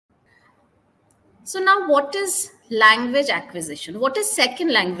So now what is language acquisition? What is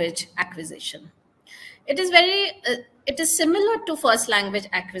second language acquisition? It is similar to first language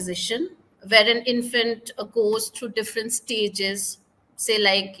acquisition, where an infant goes through different stages, say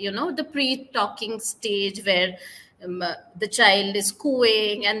like, the pre-talking stage where the child is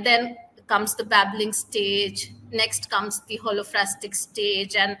cooing, and then comes the babbling stage. Next comes the holophrastic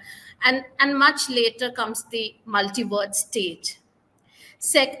stage, and much later comes the multi-word stage.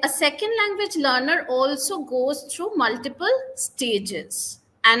 A second language learner also goes through multiple stages.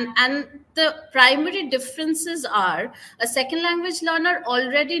 And the primary differences are a second language learner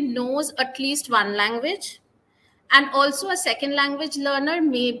already knows at least one language, and also a second language learner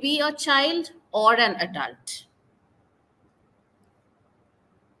may be a child or an adult.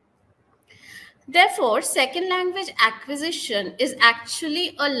 Therefore, second language acquisition is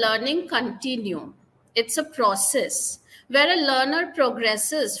actually a learning continuum. It's a process where a learner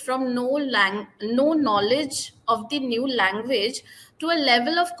progresses from no knowledge of the new language to a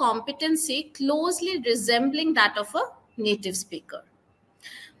level of competency closely resembling that of a native speaker.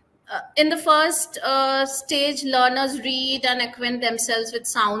 In the first stage, learners read and acquaint themselves with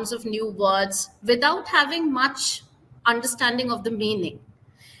sounds of new words without having much understanding of the meaning.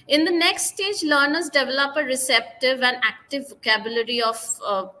 In the next stage, learners develop a receptive and active vocabulary of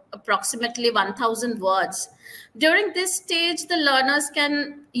approximately 1,000 words. During this stage, the learners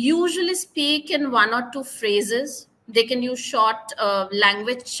can usually speak in one or two phrases. They can use short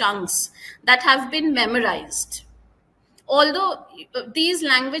language chunks that have been memorized. Although these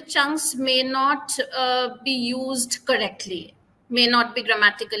language chunks may not be used correctly, may not be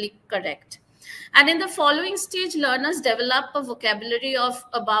grammatically correct. And in the following stage, learners develop a vocabulary of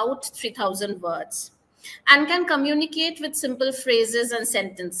about 3,000 words and can communicate with simple phrases and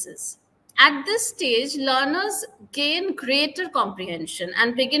sentences. At this stage, learners gain greater comprehension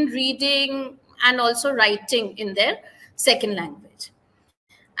and begin reading and also writing in their second language.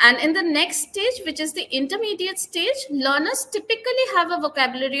 And in the next stage, which is the intermediate stage, learners typically have a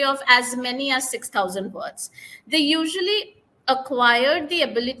vocabulary of as many as 6,000 words. They usually acquire the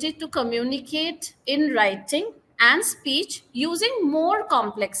ability to communicate in writing and speech using more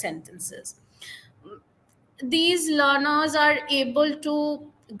complex sentences. These learners are able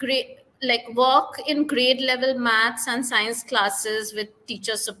to work in grade level maths and science classes with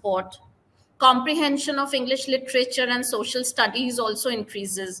teacher support. Comprehension of English literature and social studies also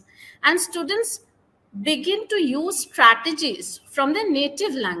increases, and students begin to use strategies from their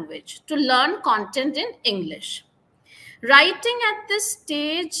native language to learn content in English. Writing at this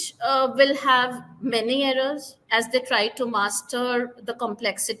stage will have many errors as they try to master the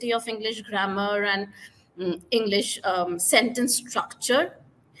complexity of English grammar and English sentence structure.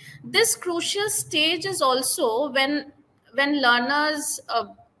 This crucial stage is also when learners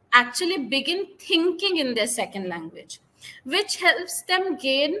actually begin thinking in their second language, which helps them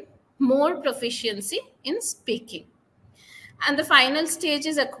gain more proficiency in speaking. And the final stage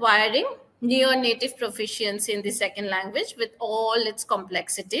is acquiring near native proficiency in the second language with all its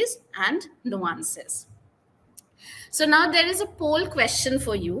complexities and nuances. So now there is a poll question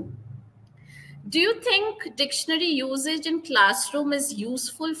for you. Do you think dictionary usage in classroom is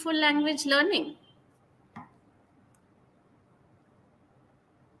useful for language learning?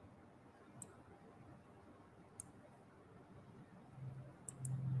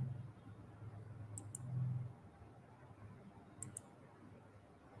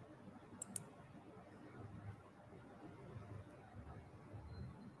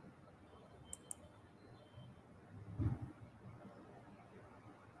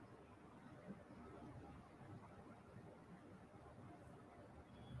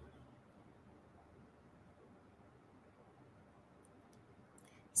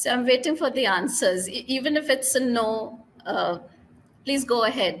 So I'm waiting for the answers. Even if it's a no, please go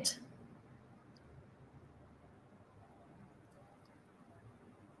ahead.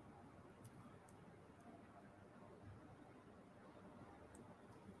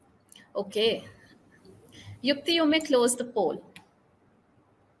 Okay. Yukti, you may close the poll.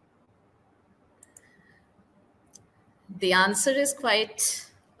 The answer is quite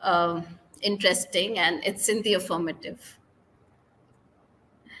interesting, and it's in the affirmative.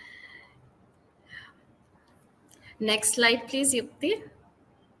 Next slide, please, Yukti.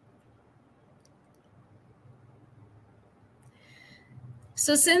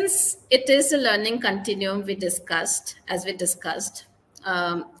 So since it is a learning continuum as we discussed,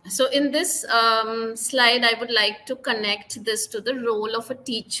 so in this slide, I would like to connect this to the role of a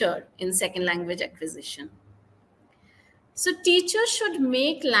teacher in second language acquisition. So teachers should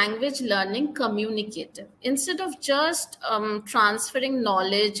make language learning communicative. Instead of just transferring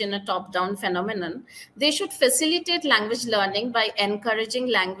knowledge in a top-down phenomenon, they should facilitate language learning by encouraging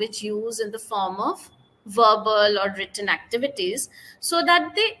language use in the form of verbal or written activities so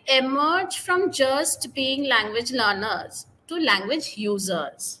that they emerge from just being language learners to language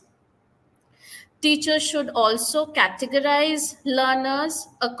users. Teachers should also categorize learners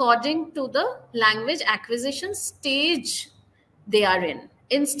according to the language acquisition stage they are in.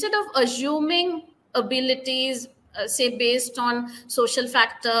 Instead of assuming abilities, say based on social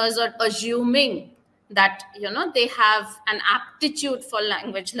factors, or assuming that they have an aptitude for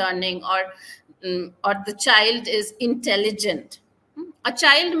language learning, or the child is intelligent. A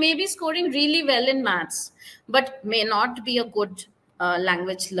child may be scoring really well in maths, but may not be a good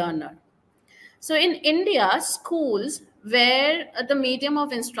language learner. So in India, schools where the medium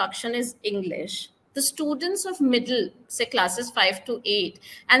of instruction is English, the students of middle, say classes 5 to 8,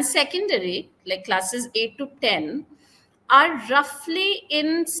 and secondary, like classes 8 to 10, are roughly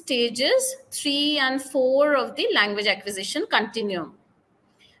in stages 3 and 4 of the language acquisition continuum,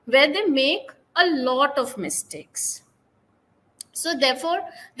 where they make a lot of mistakes. So therefore,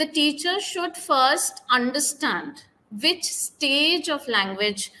 the teacher should first understand which stage of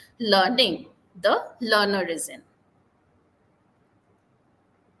language learning the learner is in.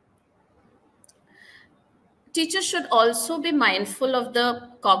 Teachers should also be mindful of the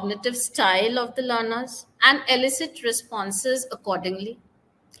cognitive style of the learners and elicit responses accordingly.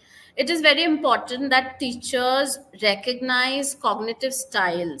 It is very important that teachers recognize cognitive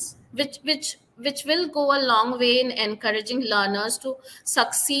styles, which will go a long way in encouraging learners to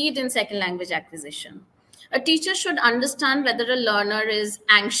succeed in second language acquisition. A teacher should understand whether a learner is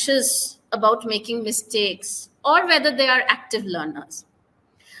anxious about making mistakes or whether they are active learners.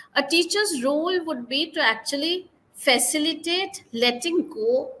 A teacher's role would be to actually facilitate letting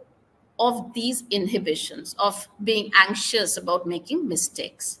go of these inhibitions of being anxious about making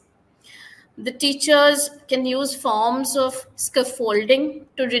mistakes. The teachers can use forms of scaffolding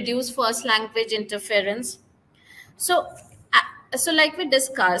to reduce first language interference. So like we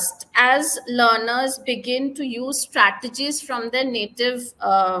discussed, as learners begin to use strategies from their native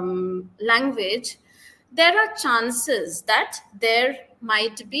language, there are chances that there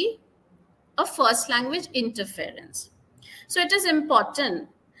might be a first language interference. So it is important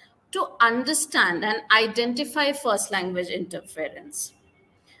to understand and identify first language interference.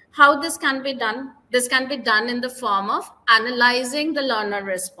 How this can be done? This can be done in the form of analyzing the learner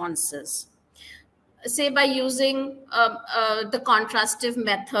responses. Say by using the contrastive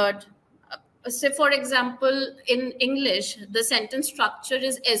method. Say, for example, in English, the sentence structure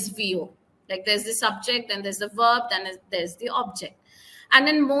is SVO. Like there's the subject, then there's the verb, then there's the object. And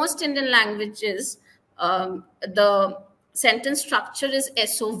in most Indian languages, the sentence structure is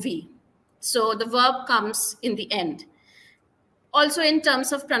SOV. So the verb comes in the end. Also, in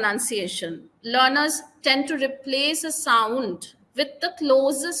terms of pronunciation, learners tend to replace a sound with the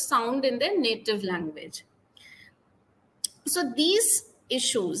closest sound in their native language. So these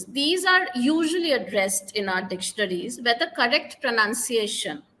issues, these are usually addressed in our dictionaries, where the correct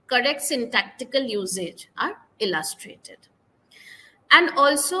pronunciation, correct syntactical usage are illustrated. And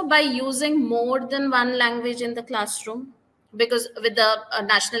also by using more than one language in the classroom, because with the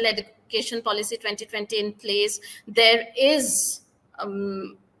National Education Policy 2020 in place, there is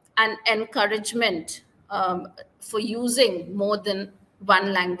an encouragement for using more than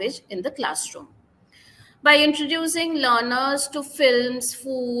one language in the classroom. By introducing learners to films,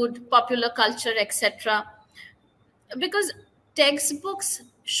 food, popular culture, etc. Because textbooks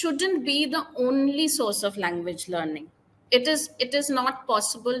shouldn't be the only source of language learning. It is not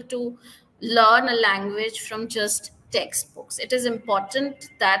possible to learn a language from just textbooks. It is important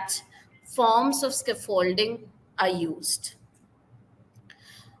that forms of scaffolding are used.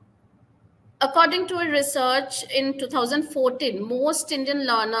 According to a research in 2014, most Indian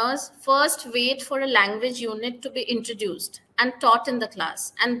learners first wait for a language unit to be introduced and taught in the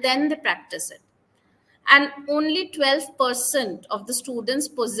class, and then they practice it. And only 12% of the students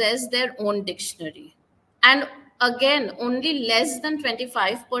possess their own dictionary. And again, only less than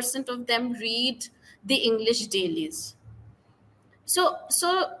 25% of them read the English dailies. So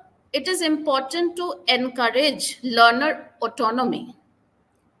it is important to encourage learner autonomy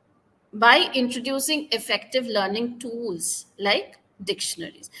by introducing effective learning tools like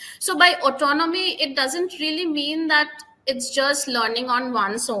dictionaries. So by autonomy, it doesn't really mean that it's just learning on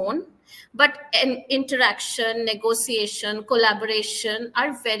one's own. But interaction, negotiation, collaboration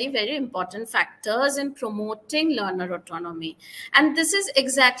are very, very important factors in promoting learner autonomy. And this is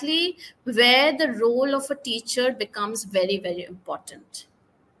exactly where the role of a teacher becomes very, very important.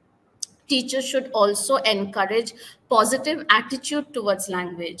 Teachers should also encourage positive attitude towards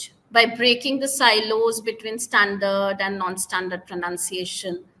language by breaking the silos between standard and non-standard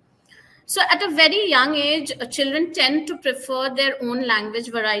pronunciation. So at a very young age, children tend to prefer their own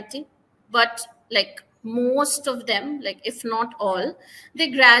language variety, but like most of them, like if not all, they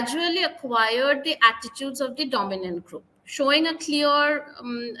gradually acquire the attitudes of the dominant group, showing a clear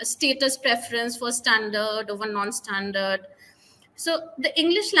status preference for standard over non-standard. So the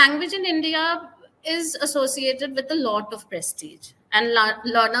English language in India is associated with a lot of prestige, and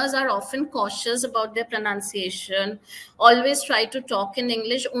learners are often cautious about their pronunciation, always try to talk in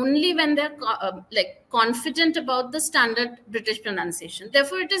English only when they're like confident about the standard British pronunciation.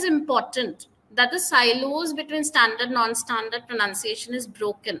 Therefore, it is important that the silos between standard non-standard pronunciation is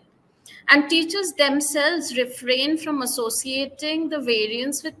broken, and teachers themselves refrain from associating the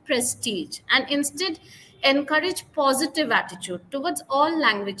variance with prestige and instead encourage positive attitude towards all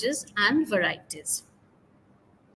languages and varieties.